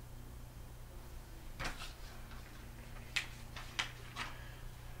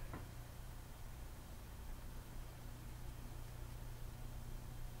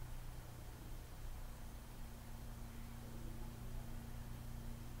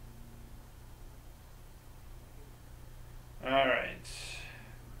 All right.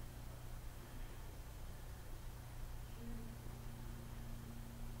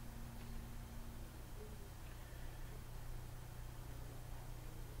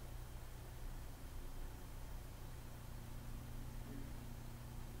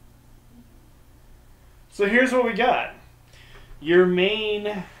 So here's what we got. Your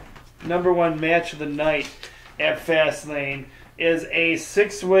main number one match of the night at Fastlane is a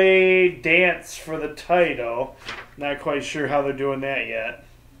six-way dance for the title. Not quite sure how they're doing that yet.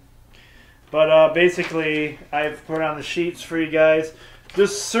 But basically, I've put on the sheets for you guys.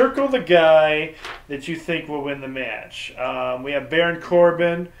 Just circle the guy that you think will win the match. We have Baron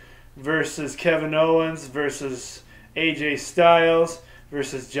Corbin versus Kevin Owens versus AJ Styles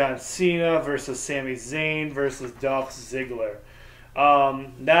versus John Cena versus Sami Zayn versus Dolph Ziggler.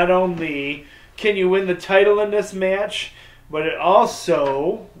 Not only can you win the title in this match, but it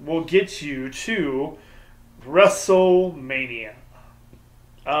also will get you to WrestleMania.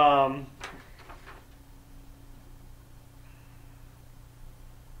 I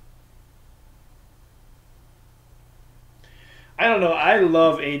don't know. I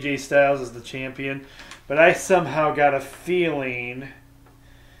love AJ Styles as the champion, but I somehow got a feeling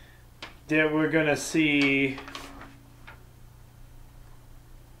that we're going to see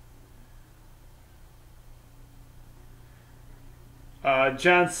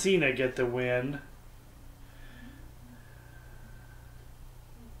John Cena get the win.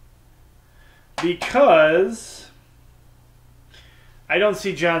 Because I don't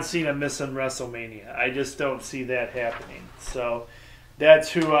see John Cena missing WrestleMania. I just don't see that happening. So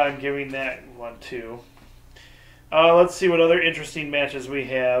that's who I'm giving that one to. Let's see what other interesting matches we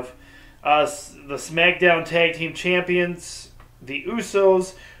have. The SmackDown Tag Team Champions, the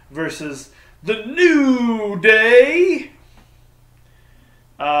Usos, versus the New Day.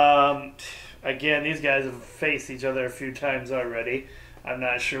 Again, these guys have faced each other a few times already. I'm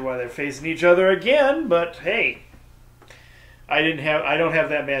not sure why they're facing each other again, but hey, I don't have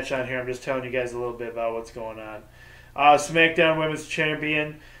that match on here. I'm just telling you guys a little bit about what's going on. SmackDown Women's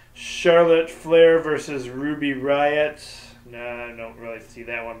Champion Charlotte Flair versus Ruby Riott. No, I don't really see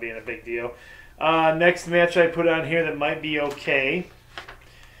that one being a big deal. Next match I put on here that might be okay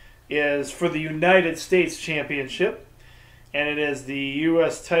is for the United States Championship, and it is the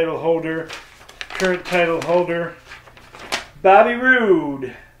U.S. title holder, current title holder, Bobby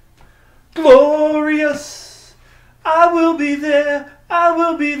Roode. Glorious, I will be there, I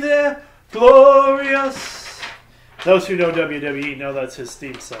will be there, glorious. Those who know WWE know that's his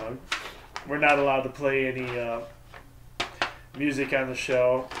theme song. We're not allowed to play any music on the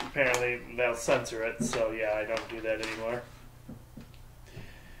show. Apparently they'll censor it, so yeah, I don't do that anymore.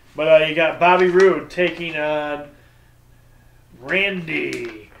 But you got Bobby Roode taking on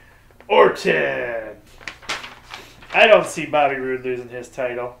Randy Orton. I don't see Bobby Roode losing his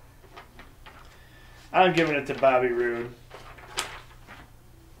title. I'm giving it to Bobby Roode.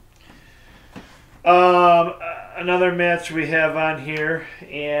 Another match we have on here,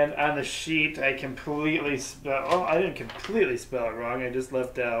 and on the sheet, I completely spell. Oh, I didn't completely spell it wrong. I just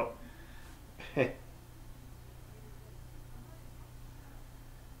left out.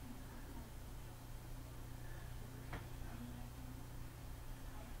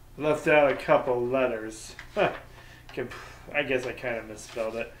 Left out a couple letters. I guess I kind of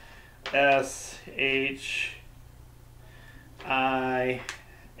misspelled it.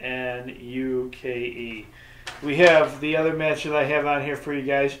 Shinuke. We have the other match that I have on here for you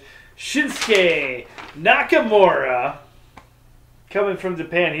guys. Shinsuke Nakamura, coming from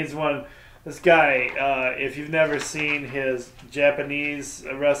Japan. He's this guy, if you've never seen his Japanese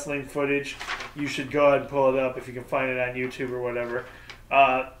wrestling footage, you should go ahead and pull it up if you can find it on YouTube or whatever.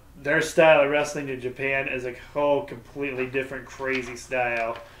 Their style of wrestling in Japan is a whole completely different crazy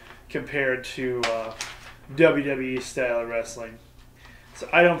style compared to WWE style of wrestling. So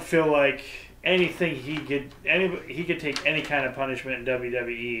I don't feel like he could take any kind of punishment in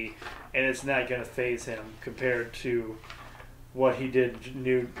WWE, and it's not going to faze him compared to what he did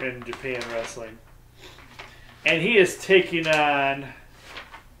in Japan wrestling. And he is taking on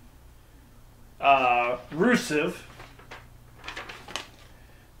Rusev,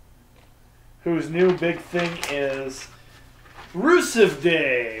 whose new big thing is Rusev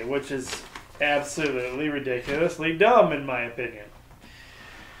Day, which is absolutely ridiculously dumb in my opinion.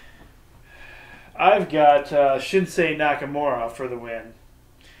 I've got Shinsuke Nakamura for the win.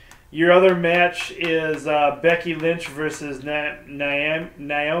 Your other match is Becky Lynch versus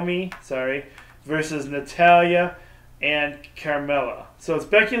Naomi, versus Natalya and Carmella. So it's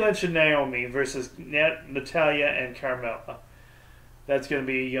Becky Lynch and Naomi versus Natalya and Carmella. That's going to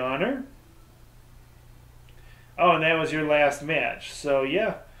be a yawner. Oh, and that was your last match. So,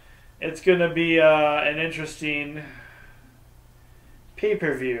 yeah, it's going to be an interesting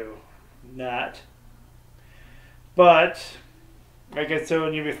pay-per-view. Not. But, like I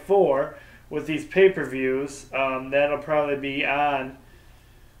told you before, with these pay-per-views, that'll probably be on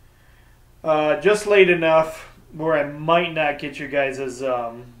just late enough where I might not get you guys'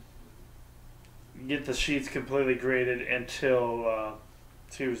 get the sheets completely graded until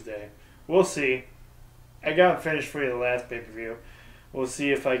Tuesday. We'll see. I got it finished for you the last pay-per-view. We'll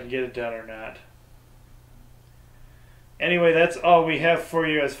see if I can get it done or not. Anyway, that's all we have for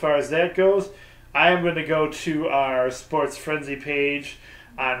you as far as that goes. I am going to go to our Sports Frenzy page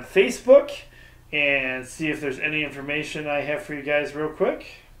on Facebook and see if there's any information I have for you guys real quick.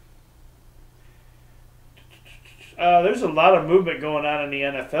 There's a lot of movement going on in the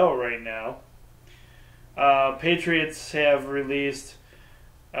NFL right now. Patriots have released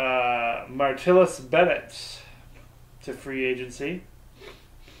Martellus Bennett to free agency.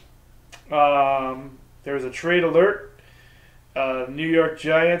 There was a trade alert. New York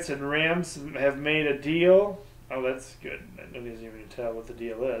Giants and Rams have made a deal. Oh, that's good. Nobody's even tell what the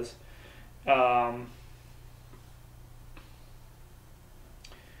deal is.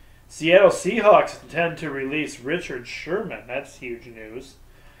 Seattle Seahawks intend to release Richard Sherman. That's huge news.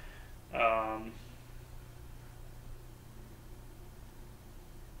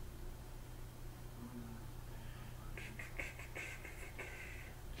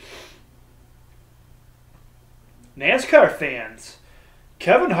 NASCAR fans,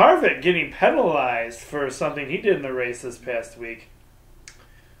 Kevin Harvick getting penalized for something he did in the race this past week.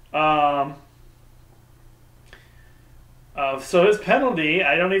 So his penalty,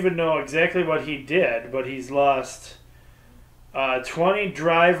 I don't even know exactly what he did, but he's lost 20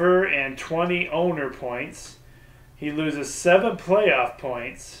 driver and 20 owner points. He loses 7 playoff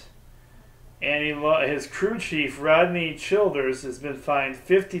points. And his crew chief, Rodney Childers, has been fined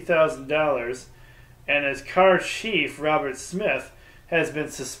 $50,000. And his car chief, Robert Smith, has been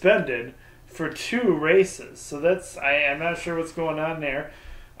suspended for 2 races. So I'm not sure what's going on there.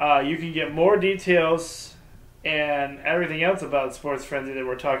 You can get more details and everything else about Sports Frenzy that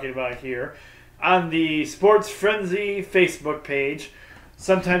we're talking about here on the Sports Frenzy Facebook page.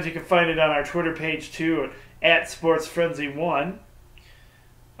 Sometimes you can find it on our Twitter page too, at Sports Frenzy 1.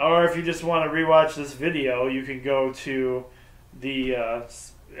 Or if you just want to rewatch this video, you can go to the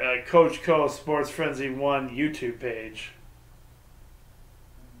Coach Co Sports Frenzy 1 YouTube page.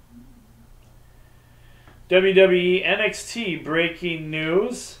 WWE NXT breaking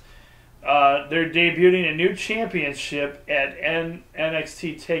news. They're debuting a new championship at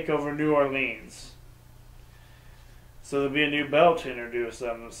NXT TakeOver New Orleans. So there'll be a new belt to introduce,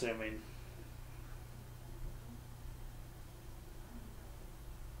 I'm assuming.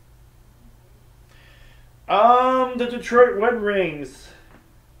 The Detroit Red Wings.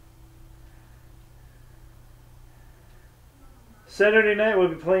 Saturday night we'll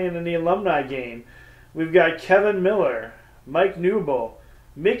be playing in the alumni game. We've got Kevin Miller, Mike Newble,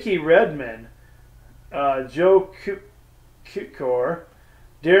 Mickey Redman, Joe Kukor,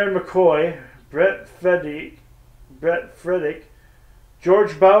 Darren McCoy, Brett Freddick,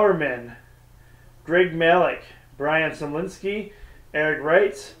 George Bowerman, Greg Malik, Brian Solinski, Eric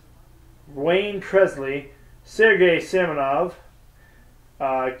Wright, Wayne Presley, Sergei Samanov,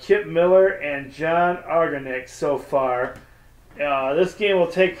 Kip Miller, and John Argonik so far. This game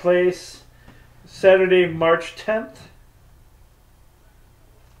will take place Saturday, March 10th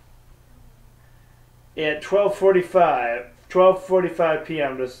at 12:45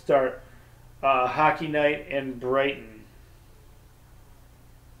 p.m. to start hockey night in Brighton.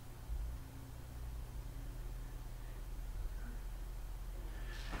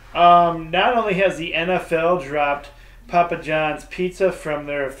 Not only has the NFL dropped Papa John's pizza from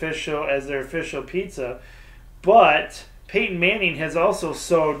their official pizza, but Peyton Manning has also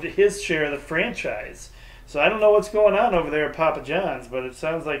sold his share of the franchise. So I don't know what's going on over there at Papa John's, but it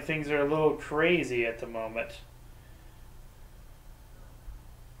sounds like things are a little crazy at the moment.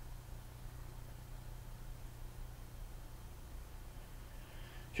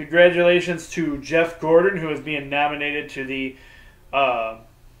 Congratulations to Jeff Gordon, who is being nominated to the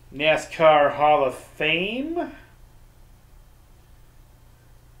NASCAR Hall of Fame.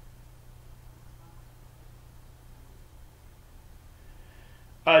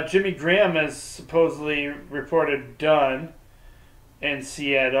 Jimmy Graham is supposedly reported done in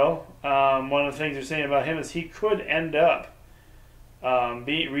Seattle. One of the things they're saying about him is he could end up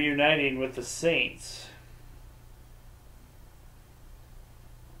reuniting with the Saints.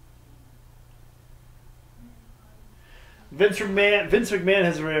 Vince McMahon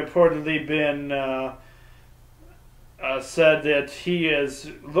has reportedly been said that he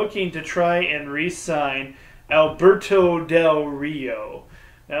is looking to try and re-sign Alberto Del Rio.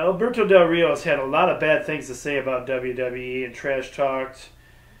 Now, Alberto Del Rio has had a lot of bad things to say about WWE and trash talked,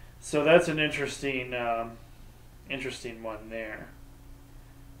 so that's an interesting one there.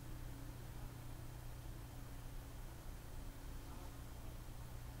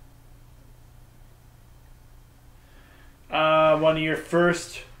 One of your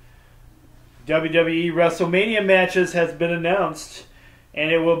first WWE WrestleMania matches has been announced,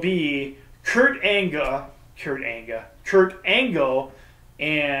 and it will be Kurt Angle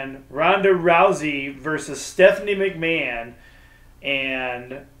and Ronda Rousey versus Stephanie McMahon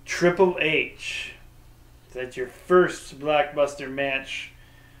and Triple H. That's your first blockbuster match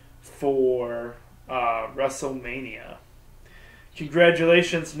for WrestleMania.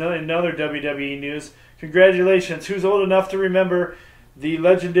 Congratulations, another WWE news. Congratulations, who's old enough to remember the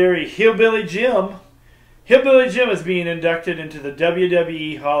legendary Hillbilly Jim? Hillbilly Jim is being inducted into the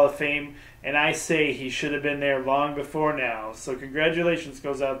WWE Hall of Fame, and I say he should have been there long before now. So congratulations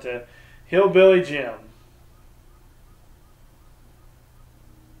goes out to Hillbilly Jim.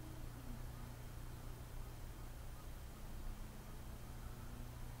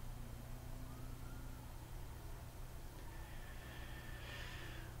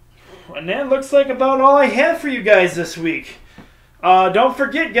 And that looks like about all I have for you guys this week. Don't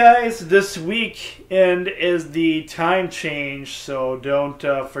forget, guys, this weekend is the time change, so don't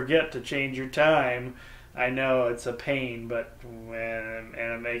forget to change your time. I know it's a pain, but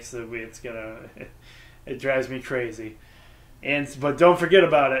it makes it drives me crazy. But don't forget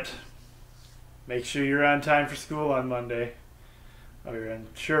about it. Make sure you're on time for school on Monday, or you're in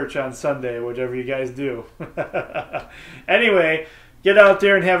church on Sunday, whatever you guys do. Anyway. Get out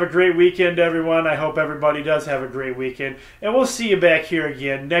there and have a great weekend, everyone. I hope everybody does have a great weekend. And we'll see you back here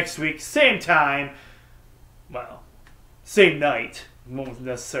again next week, same time. Well, same night. Won't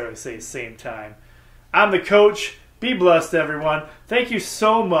necessarily say same time. I'm the coach. Be blessed, everyone. Thank you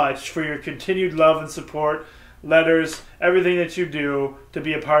so much for your continued love and support, letters, everything that you do to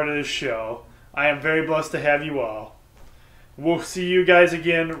be a part of this show. I am very blessed to have you all. We'll see you guys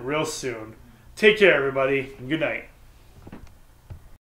again real soon. Take care, everybody, and good night.